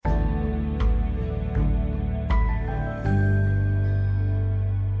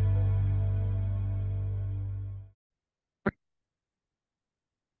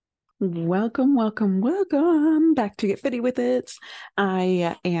Welcome, welcome, welcome back to Get Fitty with It.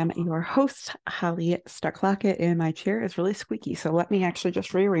 I am your host, Holly Starclockett, and my chair is really squeaky. So let me actually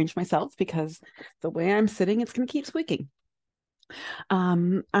just rearrange myself because the way I'm sitting, it's going to keep squeaking.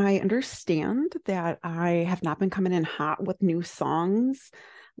 I understand that I have not been coming in hot with new songs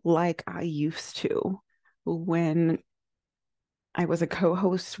like I used to when I was a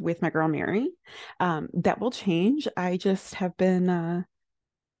co-host with my girl Mary. That will change. I just have been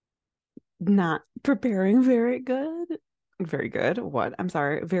not preparing very good what I'm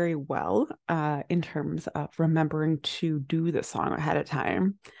sorry very well in terms of remembering to do the song ahead of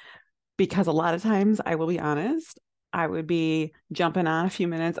time, because a lot of times, I will be honest, I would be jumping on a few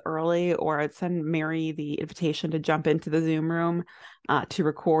minutes early, or I'd send Mary the invitation to jump into the Zoom room to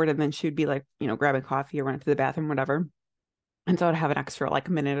record, and then she would be like, grabbing coffee or running to the bathroom, whatever. And so I'd have an extra like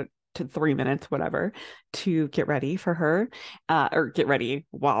minute to 3 minutes, whatever, to get ready for her, or get ready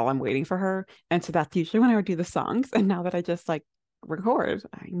while I'm waiting for her. And so that's usually when I would do the songs. And now that I just like record,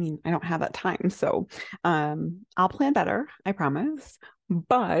 I mean, I don't have that time. So I'll plan better, I promise.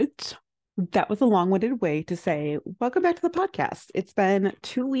 But that was a long-winded way to say, welcome back to the podcast. It's been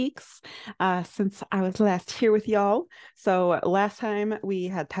 2 weeks since I was last here with y'all. So last time we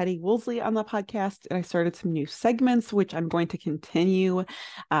had Patty Woolsey on the podcast, and I started some new segments, which I'm going to continue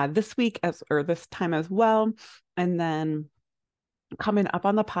this week or this time as well. And then coming up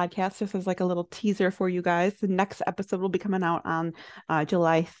on the podcast, just as like a little teaser for you guys, the next episode will be coming out on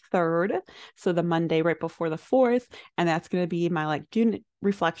July 3rd, so the Monday right before the 4th, and that's going to be my like June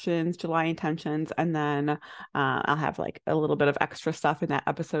reflections, July intentions, and then I'll have like a little bit of extra stuff in that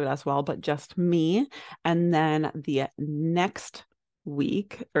episode as well, but just me. And then the next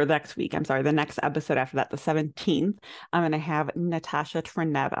I'm sorry, the next episode after that, the 17th, I'm going to have Natasha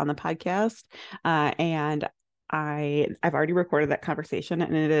Trenev on the podcast, and I've already recorded that conversation,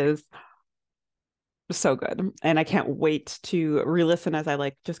 and it is so good. And I can't wait to re-listen as I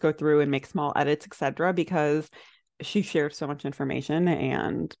like just go through and make small edits, etc., because she shared so much information,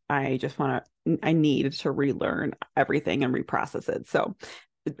 and I need to relearn everything and reprocess it. So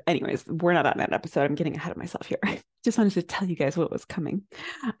anyways, we're not on that episode. I'm getting ahead of myself here. Just wanted to tell you guys what was coming.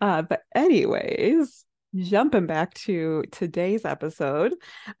 But anyways, jumping back to today's episode,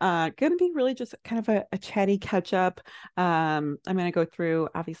 gonna be really just kind of a chatty catch up. I'm gonna go through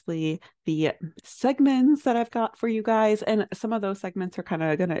obviously the segments that I've got for you guys, and some of those segments are kind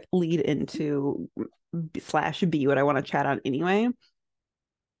of gonna lead into slash be what I want to chat on anyway.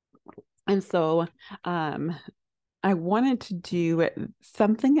 And so I wanted to do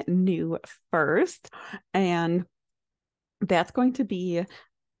something new first, and that's going to be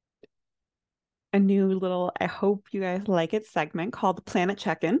a new little, I hope you guys like it, segment called the Planet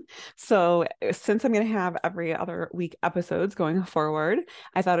Check-In. So since I'm going to have every other week episodes going forward,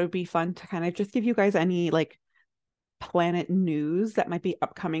 I thought it would be fun to kind of just give you guys any like planet news that might be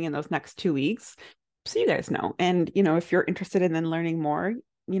upcoming in those next 2 weeks, so you guys know. And if you're interested in then learning more,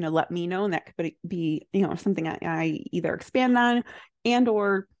 let me know, and that could be something I either expand on, and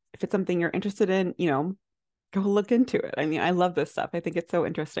or if it's something you're interested in, go look into it. I mean, I love this stuff. I think it's so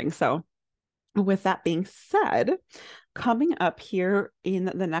interesting. So with that being said, coming up here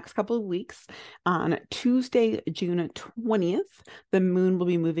in the next couple of weeks, on Tuesday, June 20th, the moon will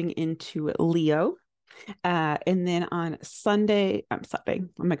be moving into Leo. And then on Sunday, oh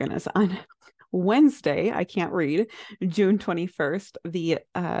my goodness, on Wednesday, I can't read, June 21st, the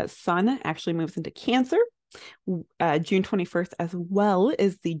sun actually moves into Cancer. June 21st as well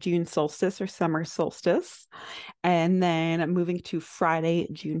is the June solstice or summer solstice. And then moving to Friday,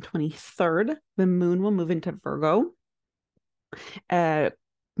 June 23rd, the moon will move into Virgo.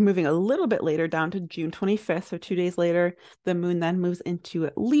 Moving a little bit later down to June 25th, so 2 days later, the moon then moves into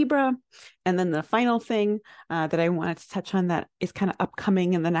Libra. And then the final thing that I wanted to touch on that is kind of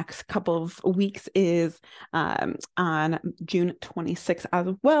upcoming in the next couple of weeks is on June 26th as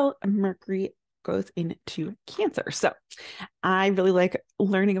well, Mercury goes into Cancer. So I really like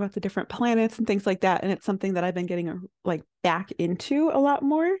learning about the different planets and things like that. And it's something that I've been getting like back into a lot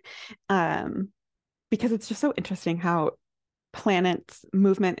more, because it's just so interesting how planets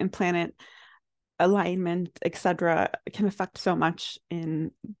movement and planet alignment, etc., can affect so much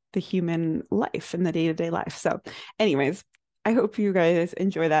in the human life, in the day-to-day life. So anyways, I hope you guys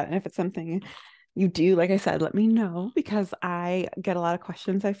enjoy that. And if it's something you do, like I said, let me know, because I get a lot of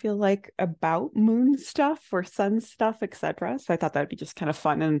questions, I feel like, about moon stuff or sun stuff, etc. So I thought that would be just kind of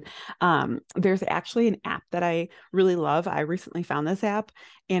fun. And there's actually an app that I really love. I recently found this app,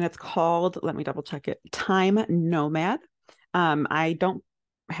 and it's called, let me double check it, Time Nomad. I don't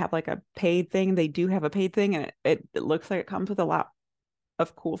have like a paid thing. They do have a paid thing, and it looks like it comes with a lot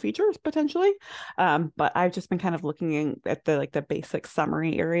of cool features potentially. But I've just been kind of looking at the basic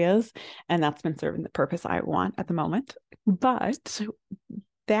summary areas, and that's been serving the purpose I want at the moment. But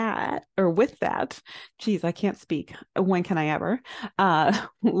with that, geez, I can't speak. When can I ever?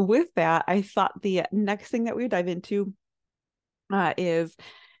 With that, I thought the next thing that we would dive into is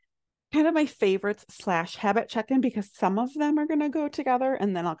kind of my favorites / habit check-in, because some of them are going to go together,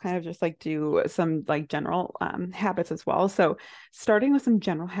 and then I'll kind of just like do some like general habits as well. So starting with some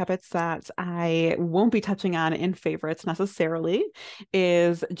general habits that I won't be touching on in favorites necessarily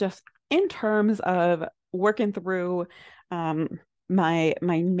is just in terms of working through my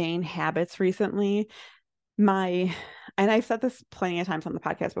main habits recently. And I've said this plenty of times on the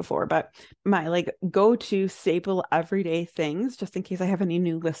podcast before, but my like go-to staple everyday things, just in case I have any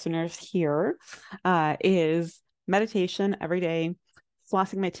new listeners here, is meditation every day,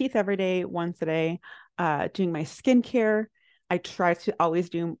 flossing my teeth every day, once a day, doing my skincare. I try to always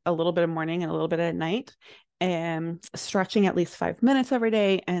do a little bit of morning and a little bit at night, and stretching at least 5 minutes every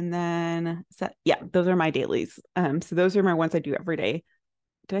day. And then, those are my dailies. So those are my ones I do every day.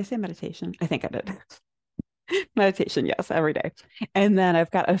 Did I say meditation? I think I did. Meditation, yes, every day. And then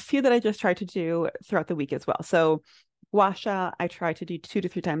I've got a few that I just try to do throughout the week as well. So gua sha, I try to do 2 to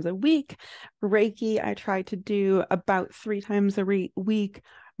 3 times a week. Reiki, I try to do about 3 times a week.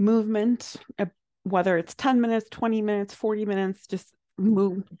 Movement, whether it's 10 minutes, 20 minutes, 40 minutes, just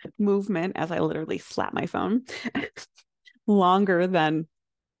movement, as I literally slap my phone longer than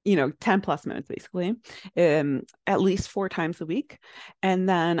 10 plus minutes basically, at least 4 times a week. And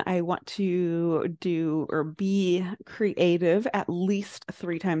then I want to do or be creative at least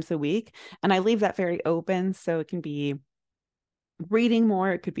 3 times a week. And I leave that very open. So it can be reading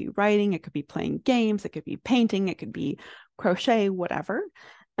more, it could be writing, it could be playing games, it could be painting, it could be crochet, whatever.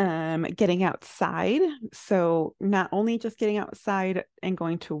 Getting outside. So not only just getting outside and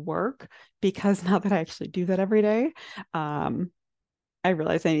going to work, because now that I actually do that every day, I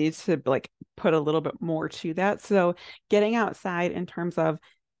realize I need to like put a little bit more to that. So getting outside in terms of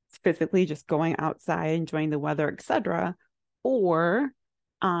physically just going outside, enjoying the weather, etc., or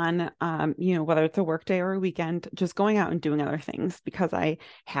on whether it's a work day or a weekend, just going out and doing other things, because I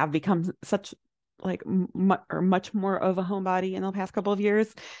have become such like much more of a homebody in the past couple of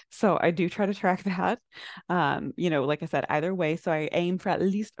years. So I do try to track that. Like I said, either way. So I aim for at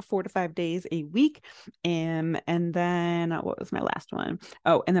least 4 to 5 days a week. And then what was my last one?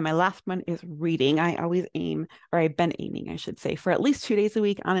 Oh, and then my last one is reading. I always aim, or I've been aiming, I should say, for at least 2 days a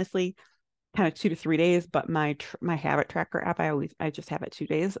week, honestly, kind of 2 to 3 days, but my habit tracker app, I just have it 2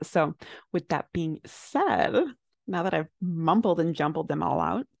 days. So with that being said, now that I've mumbled and jumbled them all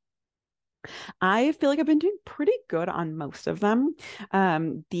out, I feel like I've been doing pretty good on most of them.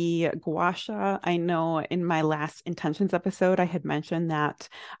 The gua sha, I know in my last intentions episode, I had mentioned that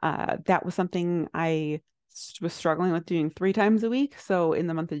that was something I was struggling with doing 3 times a week. So in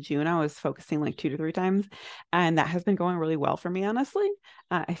the month of June, I was focusing like 2 to 3 times, and that has been going really well for me, honestly.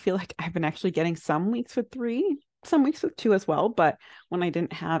 I feel like I've been actually getting some weeks with 3, some weeks with 2 as well, but when I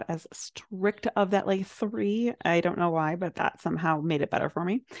didn't have as strict of that like 3, I don't know why, but that somehow made it better for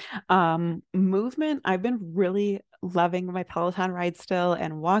me. Movement, I've been really loving my Peloton ride still,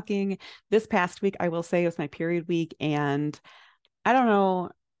 and walking. This past week, I will say, was my period week, and I don't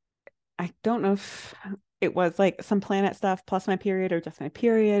know if it was like some planet stuff plus my period, or just my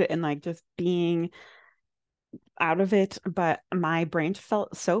period and like just being out of it, but my brain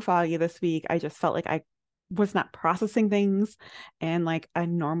felt so foggy this week. I just felt like I was not processing things in like a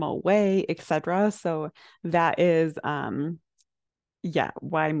normal way, etc. So that is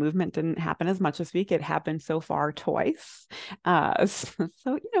why movement didn't happen as much this week. It happened so far twice.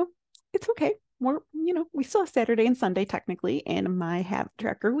 So it's okay. We still have Saturday and Sunday technically in my habit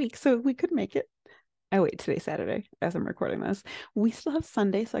tracker week, so we could make it. Oh wait, today's Saturday as I'm recording this. We still have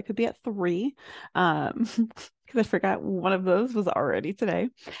Sunday, so I could be at 3. Because I forgot one of those was already today.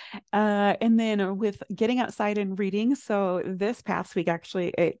 And then with getting outside and reading, so this past week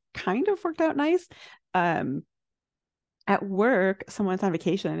actually it kind of worked out nice. At work, someone's on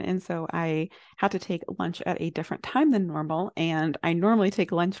vacation, and so I had to take lunch at a different time than normal. And I normally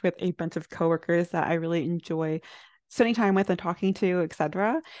take lunch with a bunch of coworkers that I really enjoy spending time with and talking to,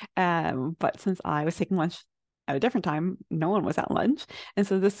 etc. But since I was taking lunch at a different time, no one was at lunch. And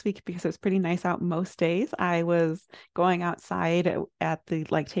so this week, because it was pretty nice out most days, I was going outside at the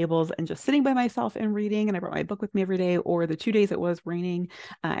like tables and just sitting by myself and reading. And I brought my book with me every day. Or the 2 days it was raining,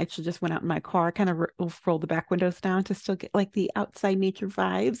 I actually just went out in my car, kind of rolled the back windows down to still get like the outside nature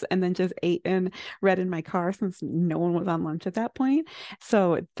vibes, and then just ate and read in my car since no one was on lunch at that point.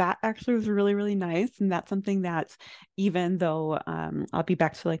 So that actually was really, really nice. And that's something that even though I'll be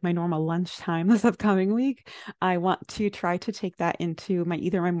back to like my normal lunchtime this upcoming week, I want to try to take that into my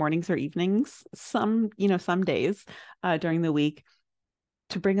either my mornings or evenings, some days during the week,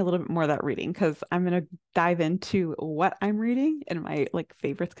 to bring a little bit more of that reading, because I'm going to dive into what I'm reading and my like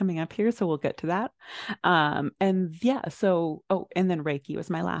favorites coming up here. So we'll get to that. And yeah, so, and then Reiki was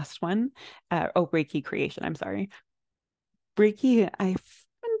my last one. Reiki creation. I'm sorry. Reiki, I've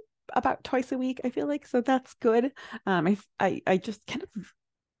been about twice a week, I feel like. So that's good. I just kind of,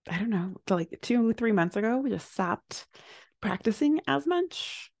 I don't know, like 2-3 months ago, we just stopped practicing as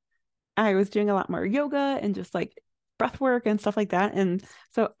much. I was doing a lot more yoga and just like breath work and stuff like that. And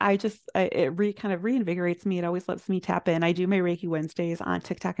so it kind of reinvigorates me. It always lets me tap in. I do my Reiki Wednesdays on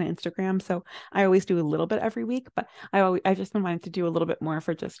TikTok and Instagram. So I always do a little bit every week, but I've just been wanting to do a little bit more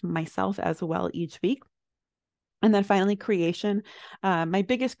for just myself as well each week. And then finally, creation. My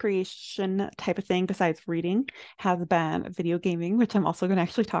biggest creation type of thing besides reading has been video gaming, which I'm also going to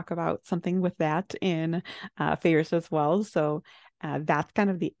actually talk about something with that in favors as well. So that's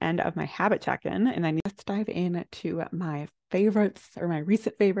kind of the end of my habit check-in. And I need to dive into my favorites or my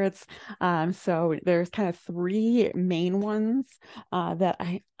recent favorites. So there's kind of three main ones that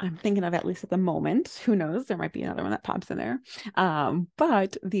I'm thinking of, at least at the moment. Who knows? There might be another one that pops in there.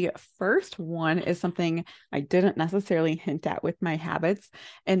 But the first one is something I didn't necessarily hint at with my habits,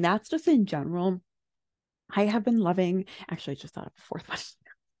 and that's just in general. I have been loving, actually, I just thought of a fourth one.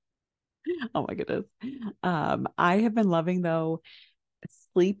 Oh my goodness. I have been loving, though,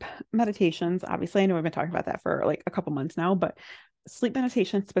 sleep meditations. Obviously, I know I've been talking about that for like a couple months now, but sleep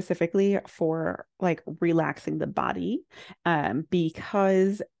meditation specifically for like relaxing the body,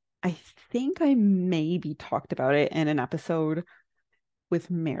 because I think I maybe talked about it in an episode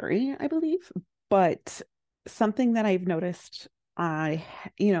with Mary, I believe. But something that I've noticed I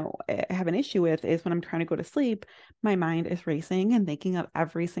have an issue with is when I'm trying to go to sleep, my mind is racing and thinking of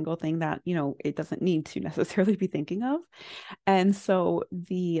every single thing that, it doesn't need to necessarily be thinking of. And so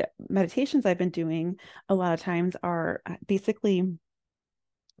the meditations I've been doing a lot of times are basically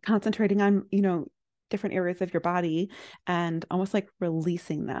concentrating on, different areas of your body and almost like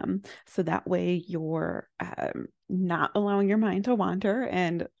releasing them. So that way you're not allowing your mind to wander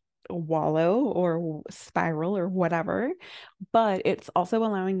and wallow or spiral or whatever, but it's also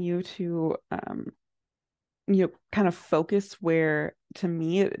allowing you to kind of focus, where to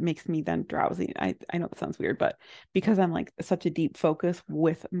me it makes me then drowsy. I know that sounds weird, but because I'm like such a deep focus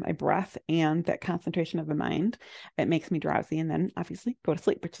with my breath and that concentration of the mind, it makes me drowsy and then obviously go to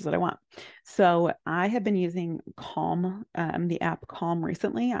sleep, which is what I want. So I have been using Calm, the app Calm,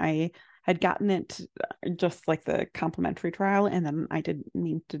 recently. I had gotten it just like the complimentary trial, and then I didn't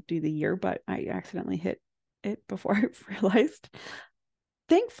mean to do the year, but I accidentally hit it before I realized.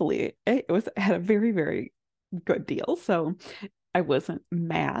 Thankfully, it was at a very, very good deal. So I wasn't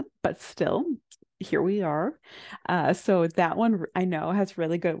mad, but still, here we are. So that one I know has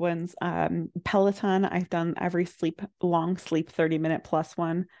really good ones. Peloton, I've done every long sleep 30-minute plus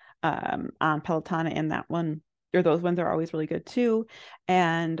one on Peloton, and that one, or those ones, are always really good too.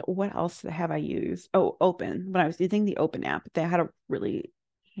 And what else have I used? Oh, Open. When I was using the Open app, they had a really,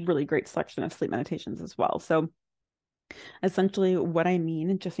 really great selection of sleep meditations as well. So essentially what I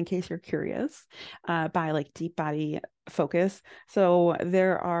mean, just in case you're curious, by like deep body focus. So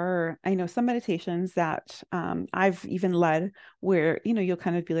there are, I know, some meditations that I've even led where, you'll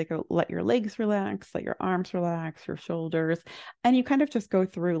kind of be like, let your legs relax, let your arms relax, your shoulders, and you kind of just go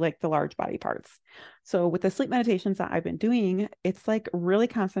through like the large body parts. So with the sleep meditations that I've been doing, it's like really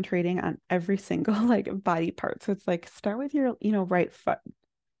concentrating on every single like body part. So it's like start with your, right foot,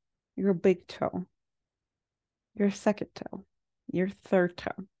 your big toe, your second toe, your third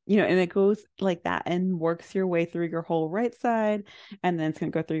toe, and it goes like that and works your way through your whole right side. And then it's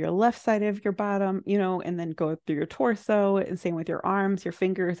going to go through your left side of your bottom, and then go through your torso, and same with your arms, your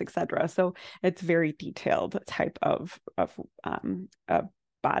fingers, etc. So it's very detailed type of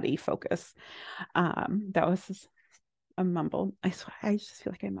body focus. That was just a mumble. I swear, I just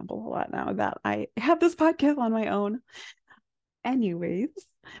feel like I mumble a lot now that I have this podcast on my own. Anyways,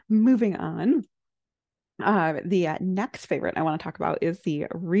 moving on. The next favorite I want to talk about is the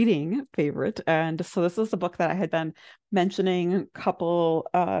reading favorite. And so this is a book that I had been mentioning a couple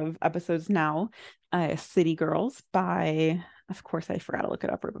of episodes now. City Girls by, of course, I forgot to look it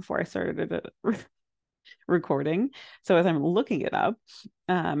up right before I started it. Recording. So as I'm looking it up,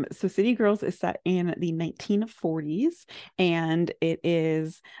 so City Girls is set in the 1940s, and it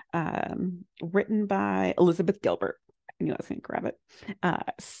is written by Elizabeth Gilbert. I knew I was going to grab it.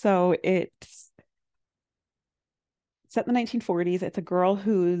 So it's set in the 1940s. It's a girl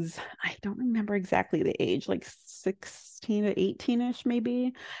who's, I don't remember exactly the age, like 16 to 18-ish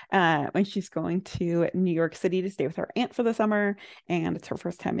maybe, when she's going to New York City to stay with her aunt for the summer. And it's her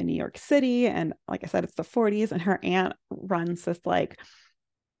first time in New York City. And like I said, it's the 40s, and her aunt runs this like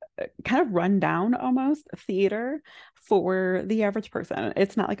kind of run down almost theater for the average person.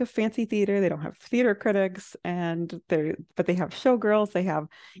 It's not like a fancy theater. They don't have theater critics, and but they have showgirls. They have,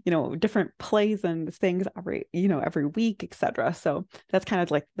 different plays and things every week, etc. So that's kind of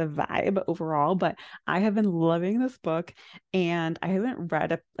like the vibe overall. But I have been loving this book, and I haven't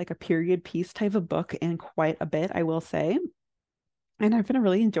read a period piece type of book in quite a bit, I will say. And I've been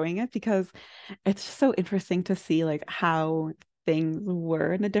really enjoying it because it's just so interesting to see like how things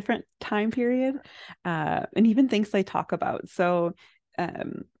were in a different time period, and even things they talk about. So,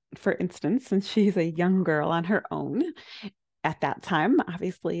 um, for instance, since she's a young girl on her own at that time,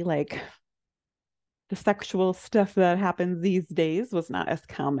 obviously, like the sexual stuff that happens these days was not as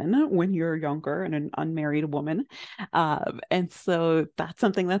common when you're younger and an unmarried woman. And so that's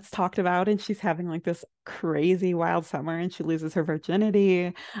something that's talked about. And she's having like this crazy wild summer, and she loses her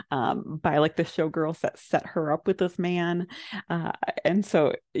virginity by like the showgirls that set her up with this man. And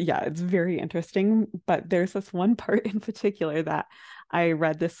so, yeah, it's very interesting. But there's this one part in particular that I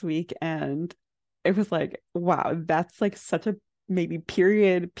read this week, and it was like, wow, that's like such a maybe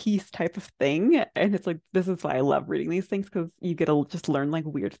period piece type of thing. And it's like, this is why I love reading these things, because you get to just learn like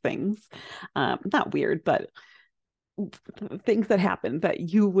weird things. Not weird, but things that happen that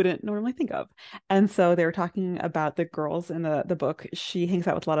you wouldn't normally think of. And so they were talking about the girls in the book. She hangs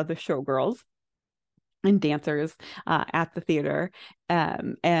out with a lot of the showgirls and dancers at the theater.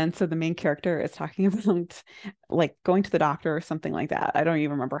 And so the main character is talking about like going to the doctor or something like that. I don't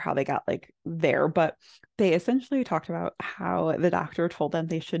even remember how they got like there, but they essentially talked about how the doctor told them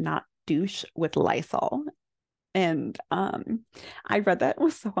they should not douche with Lysol. And I read that, it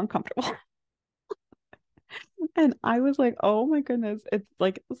was so uncomfortable. And I was like, oh my goodness, it's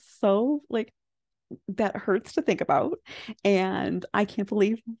like so like that hurts to think about. And I can't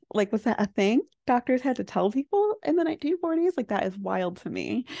believe, like, was that a thing? Doctors had to tell people in the 1940s? Like, that is wild to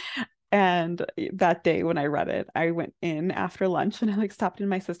me. And that day when I read it, I went in after lunch and I like stopped in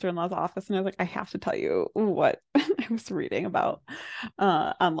my sister-in-law's office, and I was like, I have to tell you what I was reading about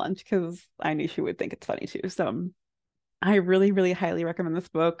on lunch, because I knew she would think it's funny too. So I really, really highly recommend this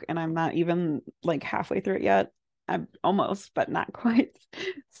book, and I'm not even like halfway through it yet. I'm almost, but not quite.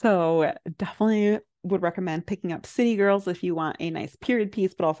 So definitely would recommend picking up City Girls if you want a nice period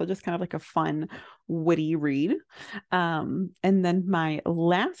piece, but also just kind of like a fun, witty read. And then my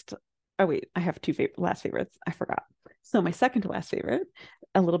last, oh wait, I have two last favorites. I forgot. So my second to last favorite,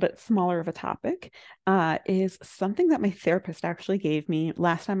 a little bit smaller of a topic, is something that my therapist actually gave me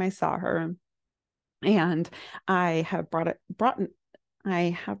last time I saw her. And I have brought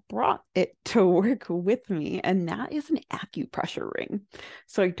it to work with me, and that is an acupressure ring.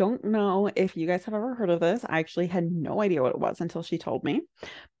 So I don't know if you guys have ever heard of this. I actually had no idea what it was until she told me,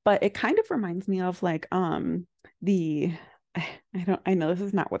 but it kind of reminds me of like the I know this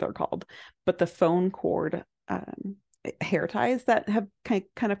is not what they're called, but the phone cord hair ties that have kind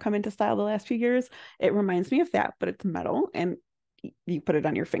of come into style the last few years. It reminds me of that, but it's metal, and you put it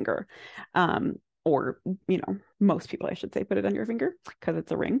on your finger. Or most people, I should say, put it on your finger because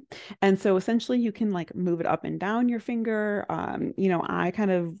it's a ring. And so essentially you can like move it up and down your finger. I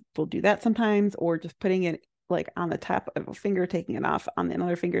kind of will do that sometimes, or just putting it like on the top of a finger, taking it off on the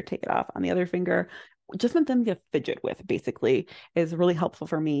another finger, take it off on the other finger. Just something to fidget with basically is really helpful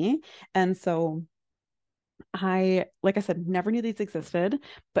for me. And so like I said, never knew these existed,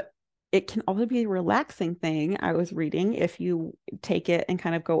 but it can also be a relaxing thing. I was reading, if you take it and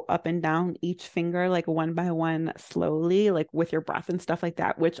kind of go up and down each finger, like one by one, slowly, like with your breath and stuff like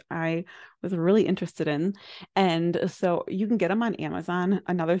that, which I was really interested in. And so you can get them on Amazon.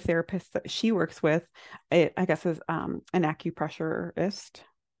 Another therapist that she works with, I guess, is an acupressurist.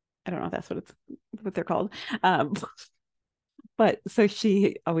 I don't know if that's what they're called. But so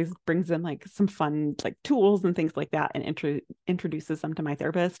she always brings in like some fun like tools and things like that, and introduces them to my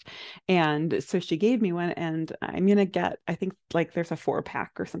therapist. And so she gave me one, and I'm gonna get, I think like there's a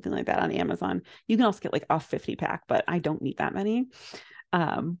 4-pack or something like that on Amazon. You can also get like a 50-pack, but I don't need that many.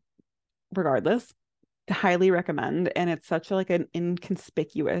 Regardless, highly recommend. And it's such a, like an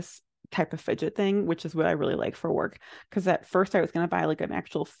inconspicuous type of fidget thing, which is what I really like for work. Because at first I was going to buy like an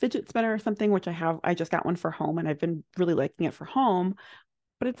actual fidget spinner or something, which I just got one for home and I've been really liking it for home,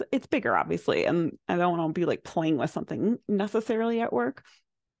 but it's bigger obviously, and I don't want to be like playing with something necessarily at work.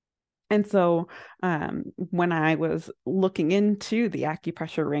 And so when I was looking into the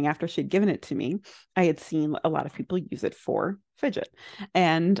acupressure ring after she'd given it to me, I had seen a lot of people use it for fidget.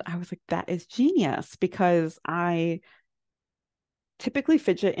 And I was like, that is genius, because I typically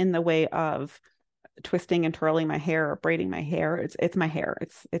fidget in the way of twisting and twirling my hair or braiding my hair. It's my hair.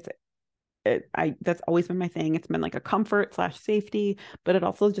 That's always been my thing. It's been like a comfort slash safety, but it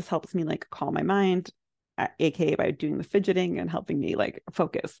also just helps me like calm my mind, aka by doing the fidgeting and helping me like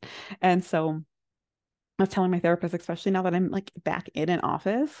focus. And so I was telling my therapist, especially now that I'm like back in an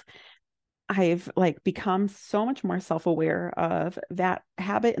office, I've like become so much more self-aware of that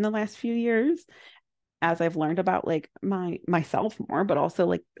habit in the last few years, as I've learned about like myself more, but also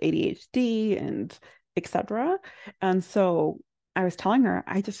like ADHD and etc. And so I was telling her,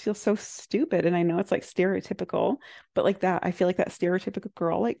 I just feel so stupid. And I know it's like stereotypical, but like that, I feel like that stereotypical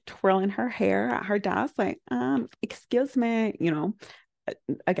girl, like twirling her hair at her desk, like, excuse me,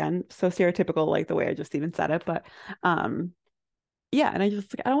 again, so stereotypical, like the way I just even said it. But yeah, and I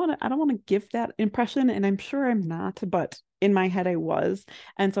just like I don't want to give that impression, and I'm sure I'm not, but in my head I was.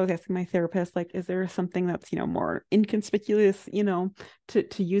 And so I was asking my therapist, like, is there something that's, more inconspicuous, to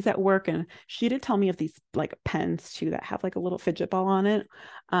use at work? And she did tell me of these like pens too that have like a little fidget ball on it.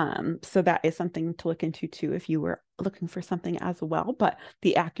 So that is something to look into too if you were looking for something as well. But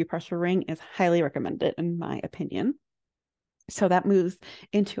the acupressure ring is highly recommended in my opinion. So that moves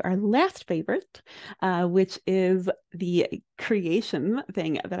into our last favorite, which is the creation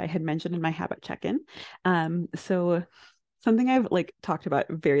thing that I had mentioned in my habit check-in. So something I've like talked about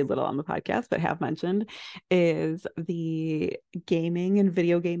very little on the podcast, but have mentioned, is the gaming and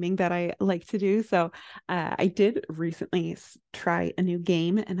video gaming that I like to do. So I did recently try a new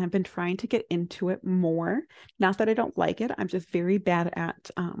game, and I've been trying to get into it more. Not that I don't like it, I'm just very bad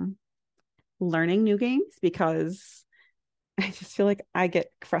at learning new games, because I just feel like I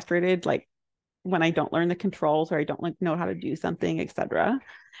get frustrated like when I don't learn the controls or I don't like know how to do something, etc.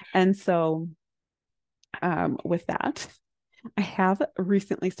 And so with that, I have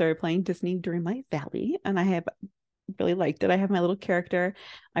recently started playing Disney Dreamlight Valley, and I have really liked it. I have my little character.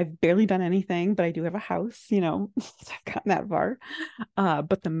 I've barely done anything, but I do have a house, so I've gotten that far.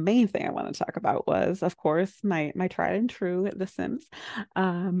 But the main thing I want to talk about was, of course, my tried and true The Sims.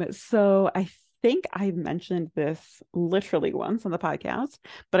 So I think I've mentioned this literally once on the podcast,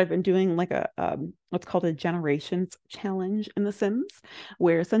 but I've been doing like a what's called a generations challenge in The Sims,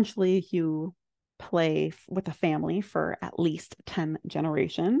 where essentially you play with a family for at least 10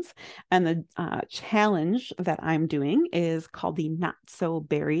 generations. And the challenge that I'm doing is called the Not So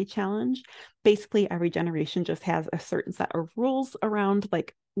Berry Challenge. Basically, every generation just has a certain set of rules around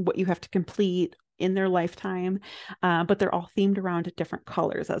like what you have to complete in their lifetime, but they're all themed around different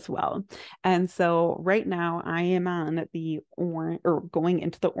colors as well. And so right now I am on the orange, or going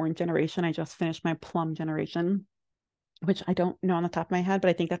into the orange generation. I just finished my plum generation, which I don't know on the top of my head, but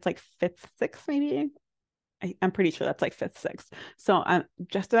I think that's like fifth, sixth, maybe. I'm pretty sure that's like fifth, sixth. So I'm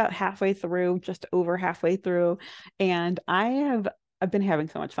just about halfway through, just over halfway through. And I've been having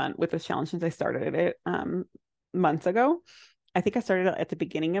so much fun with this challenge since I started it months ago. I think I started at the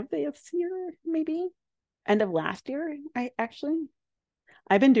beginning of this year, maybe end of last year.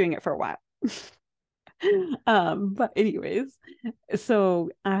 I've been doing it for a while. But anyways,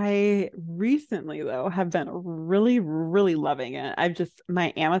 so I recently though have been really, really loving it. I've just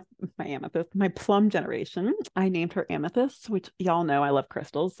my plum generation, I named her Amethyst, which y'all know I love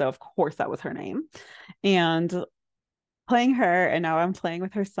crystals, so of course that was her name. And playing her, and now I'm playing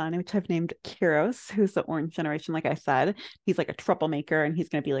with her son, which I've named Kiros, who's the orange generation. Like I said, he's like a troublemaker, and he's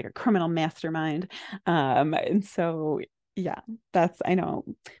going to be like a criminal mastermind. And so yeah, I know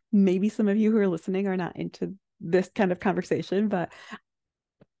maybe some of you who are listening are not into this kind of conversation, but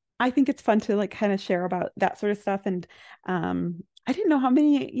I think it's fun to like kind of share about that sort of stuff. And I didn't know how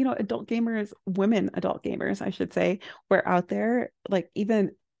many, women adult gamers, I should say, were out there, like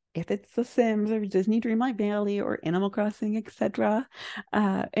even if it's The Sims or Disney Dreamlight Valley or Animal Crossing, etc.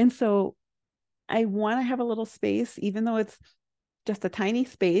 And so I want to have a little space, even though it's just a tiny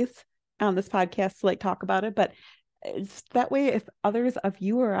space on this podcast to like talk about it. But it's that way, if others of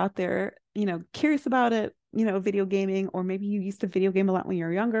you are out there, curious about it, video gaming, or maybe you used to video game a lot when you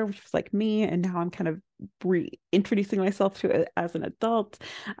were younger, which was like me, and now I'm kind of reintroducing myself to it as an adult,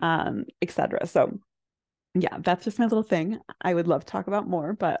 etc. So yeah, that's just my little thing. I would love to talk about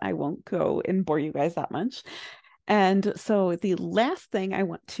more, but I won't go and bore you guys that much. And so the last thing I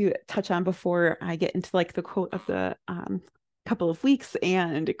want to touch on before I get into like the quote of the couple of weeks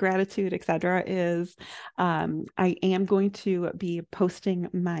and gratitude, etc., is I am going to be posting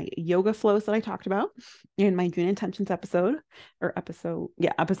my yoga flows that I talked about in my June intentions episode.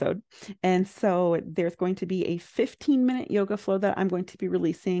 And so there's going to be a 15-minute yoga flow that I'm going to be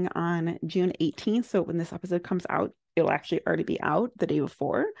releasing on June 18th. So when this episode comes out, it'll actually already be out the day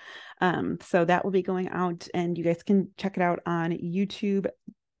before. So that will be going out, and you guys can check it out on youtube.com.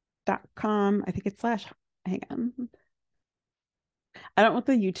 I think it's slash, hang on. I don't know what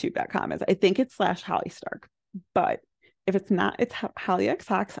the youtube.com is. I think it's slash Holly Stark, but if it's not, it's Holly X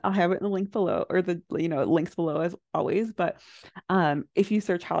Hawks. I'll have it in the link below, or the links below as always. But if you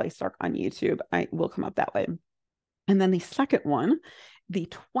search Holly Stark on YouTube, I will come up that way. And then the second one,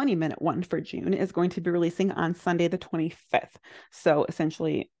 the 20-minute one for June, is going to be releasing on Sunday the 25th. So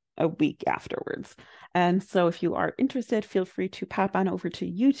essentially a week afterwards. And so if you are interested, feel free to pop on over to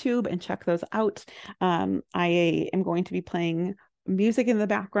YouTube and check those out. I am going to be playing music in the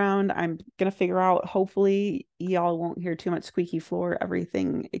background. I'm gonna figure out, hopefully y'all won't hear too much squeaky floor,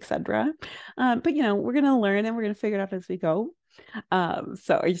 everything, etc. But we're gonna learn and we're gonna figure it out as we go.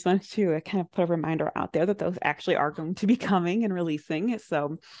 So I just wanted to kind of put a reminder out there that those actually are going to be coming and releasing.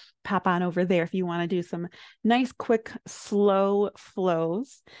 So pop on over there if you want to do some nice, quick, slow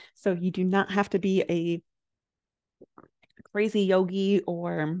flows. So you do not have to be a crazy yogi,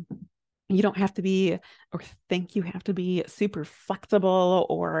 or you don't have to be, or think you have to be super flexible,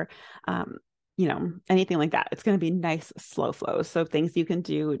 or anything like that. It's going to be nice, slow flows. So things you can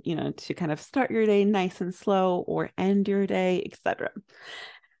do, to kind of start your day nice and slow or end your day, etc.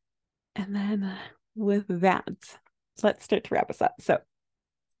 And then with that, let's start to wrap us up. So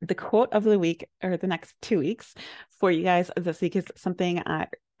the quote of the week, or the next 2 weeks for you guys this week, is something I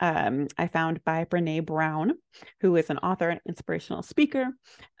found by Brene Brown, who is an author and inspirational speaker.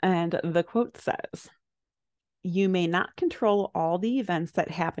 And the quote says, "You may not control all the events that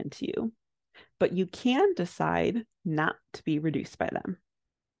happen to you, but you can decide not to be reduced by them."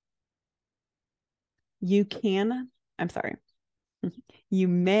 You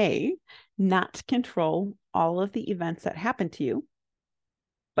may not control all of the events that happen to you,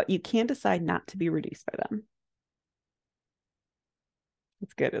 but you can decide not to be reduced by them.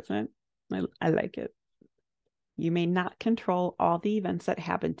 It's good, isn't it? I like it. You may not control all the events that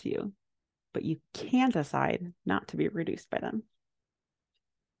happen to you, but you can decide not to be reduced by them.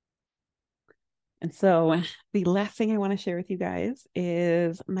 And so the last thing I want to share with you guys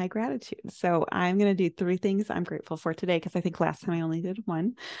is my gratitude. So I'm going to do 3 things I'm grateful for today, because I think last time I only did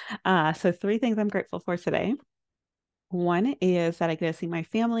 1. So 3 things I'm grateful for today. One is that I get to see my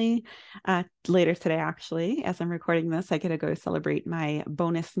family later today, actually. As I'm recording this, I get to go celebrate my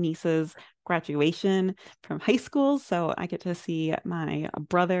bonus niece's graduation from high school. So I get to see my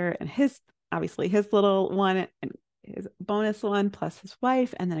brother and his little one, and his bonus one, plus his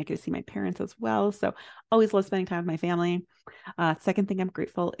wife. And then I get to see my parents as well. So always love spending time with my family. Second thing I'm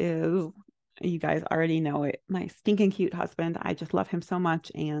grateful is, you guys already know it, my stinking cute husband. I just love him so much,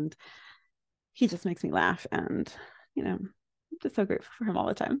 and he just makes me laugh, and I'm just so grateful for him all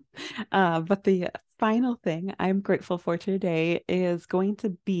the time. But the final thing I'm grateful for today is going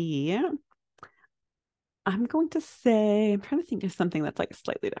to be, I'm trying to think of something that's like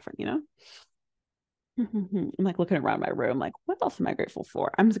slightly different, I'm like looking around my room, like, what else am I grateful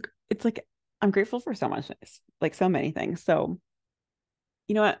for? It's like, I'm grateful for so much, like so many things. So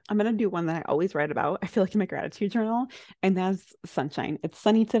you know what? I'm going to do one that I always write about, I feel like, in my gratitude journal, and that's sunshine. It's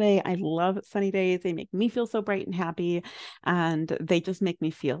sunny today. I love sunny days. They make me feel so bright and happy, and they just make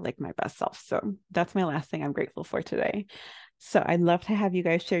me feel like my best self. So that's my last thing I'm grateful for today. So I'd love to have you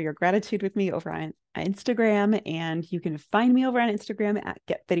guys share your gratitude with me over on Instagram, and you can find me over on Instagram at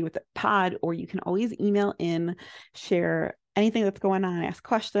Get Fitty With It Pod, or you can always email in, share anything that's going on, ask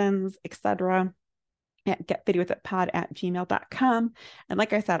questions, etc., at getfittywithitpod@gmail.com. And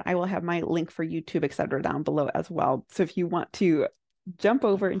like I said, I will have my link for YouTube, etc., down below as well. So if you want to jump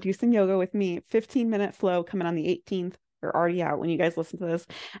over and do some yoga with me, 15-minute flow coming on the 18th, or already out when you guys listen to this,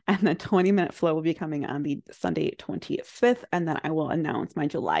 and the 20-minute flow will be coming on the Sunday 25th. And then I will announce my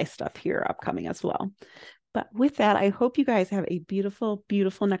July stuff here upcoming as well. But with that, I hope you guys have a beautiful,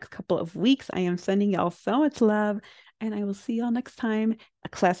 beautiful next couple of weeks. I am sending y'all so much love, and I will see y'all next time. A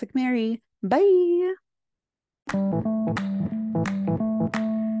Classic Mary. Bye.